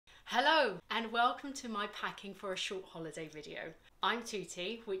Hello and welcome to my packing for a short holiday video. I'm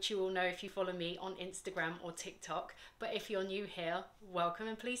Tutti, which you all know if you follow me on Instagram or TikTok, but if you're new here, welcome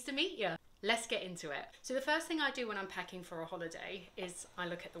and pleased to meet you. Let's get into it. So the first thing I do when I'm packing for a holiday is I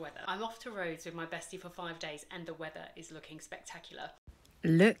look at the weather. I'm off to Rhodes with my bestie for 5 days and the weather is looking spectacular.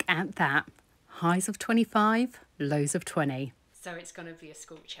 Look at that. Highs of 25, lows of 20. So it's going to be a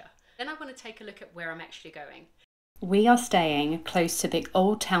scorcher. Then I want to take a look at where I'm actually going. We are staying close to the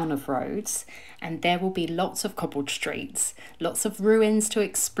old town of Rhodes, and there will be lots of cobbled streets, lots of ruins to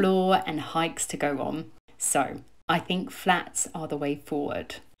explore and hikes to go on. So I think flats are the way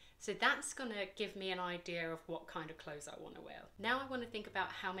forward. So that's going to give me an idea of what kind of clothes I want to wear. Now I want to think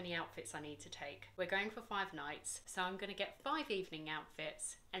about how many outfits I need to take. We're going for 5 nights, so I'm going to get 5 evening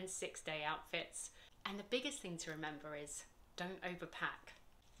outfits and 6-day outfits. And the biggest thing to remember is don't overpack.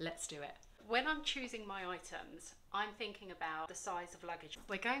 Let's do it. When I'm choosing my items, I'm thinking about the size of luggage.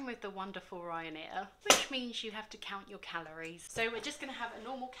 We're going with the wonderful Ryanair, which means you have to count your calories. So we're just going to have a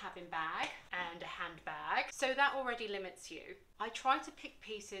normal cabin bag and a handbag. So that already limits you. I try to pick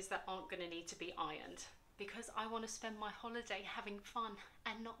pieces that aren't going to need to be ironed because I want to spend my holiday having fun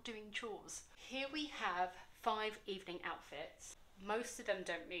and not doing chores. Here we have 5 evening outfits. Most of them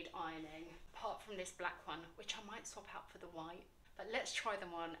don't need ironing, apart from this black one, which I might swap out for the white. But let's try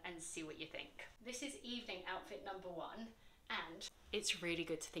them on and see what you think. This is evening outfit number 1, and it's really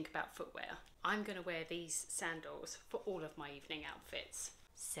good to think about footwear. I'm going to wear these sandals for all of my evening outfits.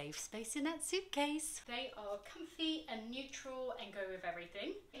 Save space in that suitcase. They are comfy and neutral and go with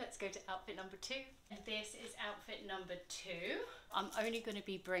everything. Let's go to outfit number 2. And this is outfit number 2. I'm only going to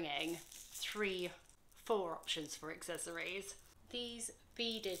be bringing 4 options for accessories. These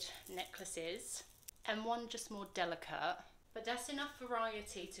beaded necklaces and one just more delicate. But that's enough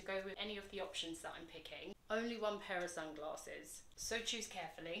variety to go with any of the options that I'm picking. Only 1 pair of sunglasses, so choose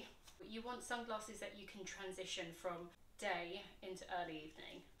carefully. You want sunglasses that you can transition from day into early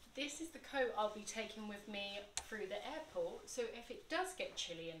evening. This is the coat I'll be taking with me through the airport, so if it does get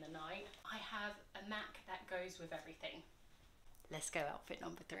chilly in the night, I have a Mac that goes with everything. Let's go outfit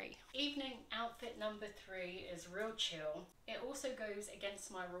number 3. Evening outfit number 3 is real chill. It also goes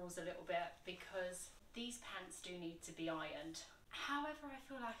against my rules a little bit because these pants do need to be ironed. However, I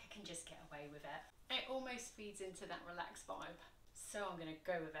feel like I can just get away with it. It almost feeds into that relaxed vibe. So I'm going to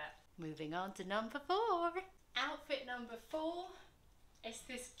go with it. Moving on to number 4. Outfit number 4 is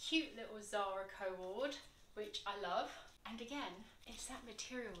this cute little Zara cord, which I love. And again, it's that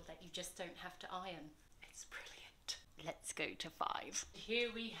material that you just don't have to iron. It's brilliant. Let's go to 5.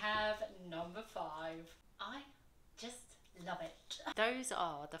 Here we have number 5. I just love it. Those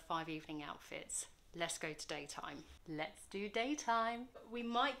are the 5 evening outfits. Let's go to daytime. Let's do daytime. We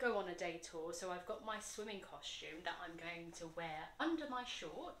might go on a day tour, so I've got my swimming costume that I'm going to wear under my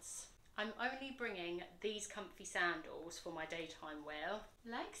shorts. I'm only bringing these comfy sandals for my daytime wear,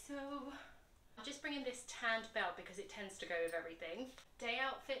 like so. I'm just bringing this tanned belt because it tends to go with everything. Day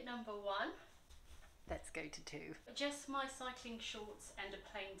outfit number 1. Let's go to 2. Just my cycling shorts and a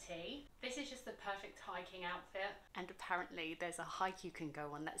plain tee. This is just the perfect hiking outfit. And apparently there's a hike you can go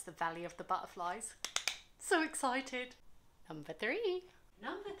on. That's the Valley of the Butterflies. So excited. Number 3.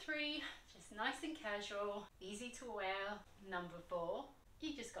 Number 3, just nice and casual, easy to wear. Number 4,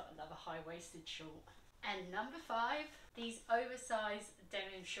 you just got another high-waisted short. And number 5, these oversized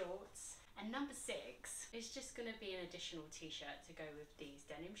denim shorts. And number 6 is just gonna be an additional t-shirt to go with these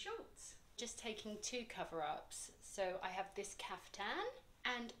denim shorts. Just taking 2 cover-ups. So I have this caftan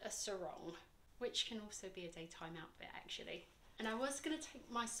and a sarong, which can also be a daytime outfit actually. And I was going to take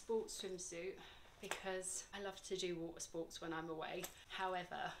my sports swimsuit because I love to do water sports when I'm away.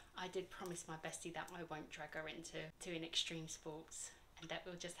 However, I did promise my bestie that I won't drag her into doing extreme sports and that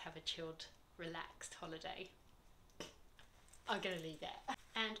we'll just have a chilled, relaxed holiday. I'm going to leave it.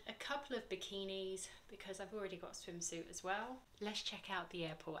 And a couple of bikinis because I've already got a swimsuit as well. Let's check out the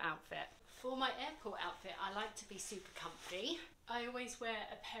airport outfit. For my airport outfit, I like to be super comfy. I always wear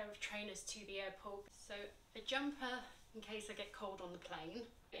a pair of trainers to the airport. So a jumper in case I get cold on the plane.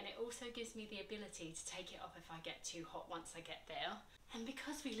 And it also gives me the ability to take it off if I get too hot once I get there. And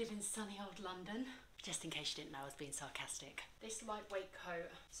because we live in sunny old London, just in case you didn't know I was being sarcastic, this lightweight coat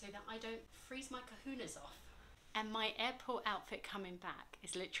so that I don't freeze my kahunas off. And my airport outfit coming back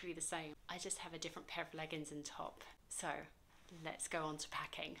is literally the same. I just have a different pair of leggings and top. So let's go on to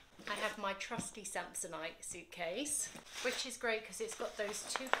packing. I have my trusty Samsonite suitcase, which is great because it's got those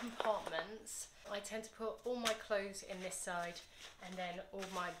 2 compartments. I tend to put all my clothes in this side and then all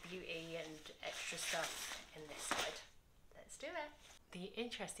my beauty and extra stuff in this side. Let's do it. The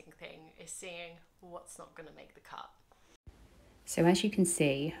interesting thing is seeing what's not going to make the cut. So as you can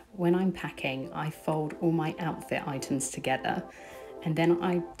see, when I'm packing, I fold all my outfit items together and then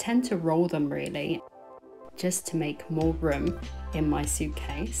I tend to roll them really, just to make more room in my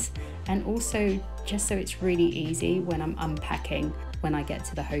suitcase, and also just so it's really easy when I'm unpacking when I get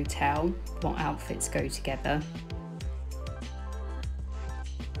to the hotel what outfits go together.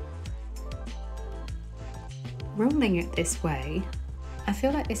 Rolling it this way, I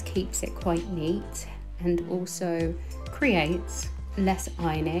feel like this keeps it quite neat and also creates less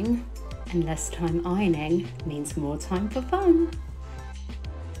ironing, and less time ironing means more time for fun.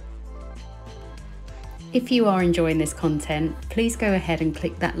 If you are enjoying this content, please go ahead and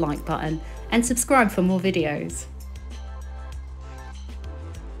click that like button and subscribe for more videos.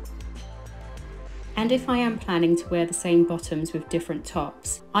 And if I am planning to wear the same bottoms with different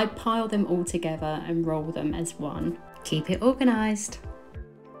tops, I pile them all together and roll them as one. Keep it organised.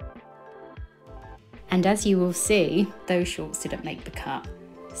 And as you will see, those shorts didn't make the cut,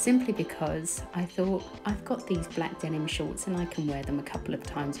 simply because I thought I've got these black denim shorts and I can wear them a couple of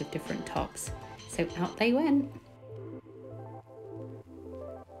times with different tops. So out they went.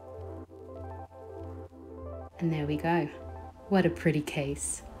 And there we go. What a pretty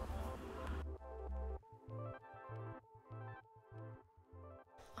case.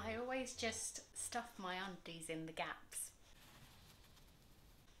 I always just stuff my undies in the gaps.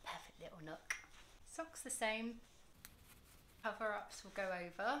 Perfect little nook. Socks the same. Cover-ups will go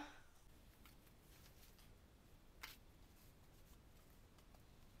over.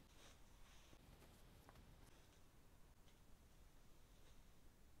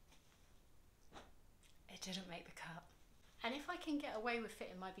 It didn't make the cut. And if I can get away with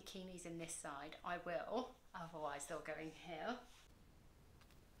fitting my bikinis in this side, I will. Otherwise they'll go in here.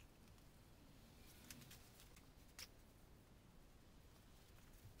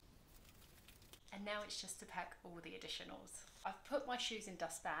 And now it's just to pack all the additionals. I've put my shoes in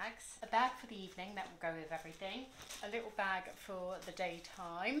dust bags, a bag for the evening that will go with everything, a little bag for the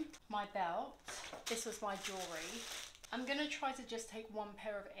daytime, my belt, this was my jewellery. I'm going to try to just take one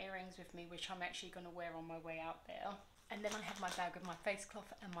pair of earrings with me, which I'm actually going to wear on my way out there. And then I have my bag with my face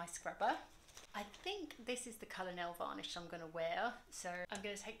cloth and my scrubber. I think this is the colour nail varnish I'm going to wear, so I'm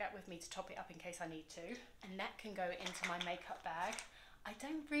going to take that with me to top it up in case I need to. And that can go into my makeup bag. I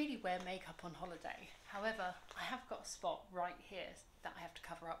don't really wear makeup on holiday. However, I have got a spot right here that I have to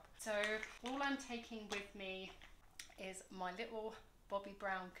cover up. So all I'm taking with me is my little Bobbi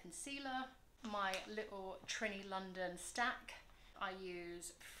Brown concealer, my little Trini London stack. I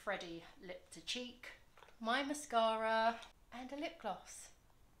use Freddie Lip to Cheek, my mascara and a lip gloss.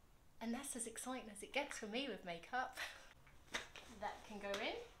 And that's as exciting as it gets for me with makeup. That can go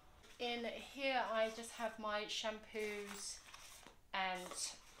in. In here I just have my shampoos and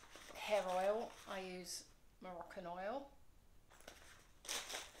hair oil. I use Moroccan oil.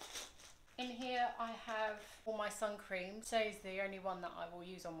 In here I have all my sun cream. So is the only one that I will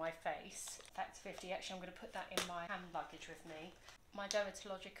use on my face. That's 50. Actually, I'm going to put that in my hand luggage with me. My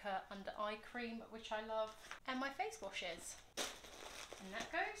Dermatologica under eye cream, which I love, and my face washes. And that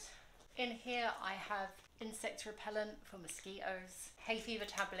goes. In here I have insect repellent for mosquitoes, hay fever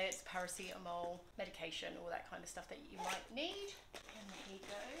tablets, paracetamol, medication, all that kind of stuff that you might need. And here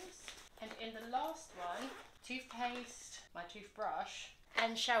goes. And in the last one, toothpaste, my toothbrush,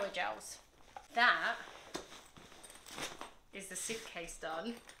 and shower gels. That is the suitcase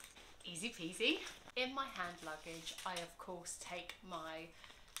done. Easy peasy. In my hand luggage, I of course take my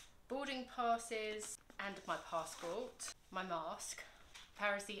boarding passes and my passport, my mask,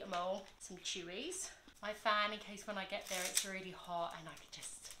 paracetamol, some chewies, my fan in case when I get there it's really hot and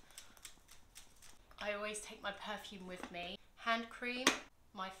I always take my perfume with me, hand cream,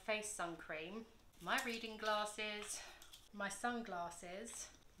 my face sun cream, my reading glasses, my sunglasses,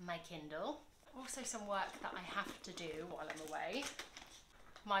 my Kindle, also some work that I have to do while I'm away,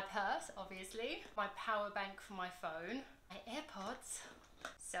 my purse obviously, my power bank for my phone, my AirPods,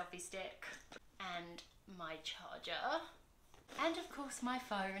 selfie stick, and my charger, and of course my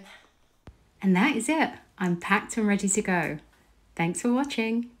phone. And that is it. I'm packed and ready to go. Thanks for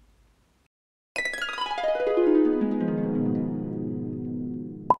watching.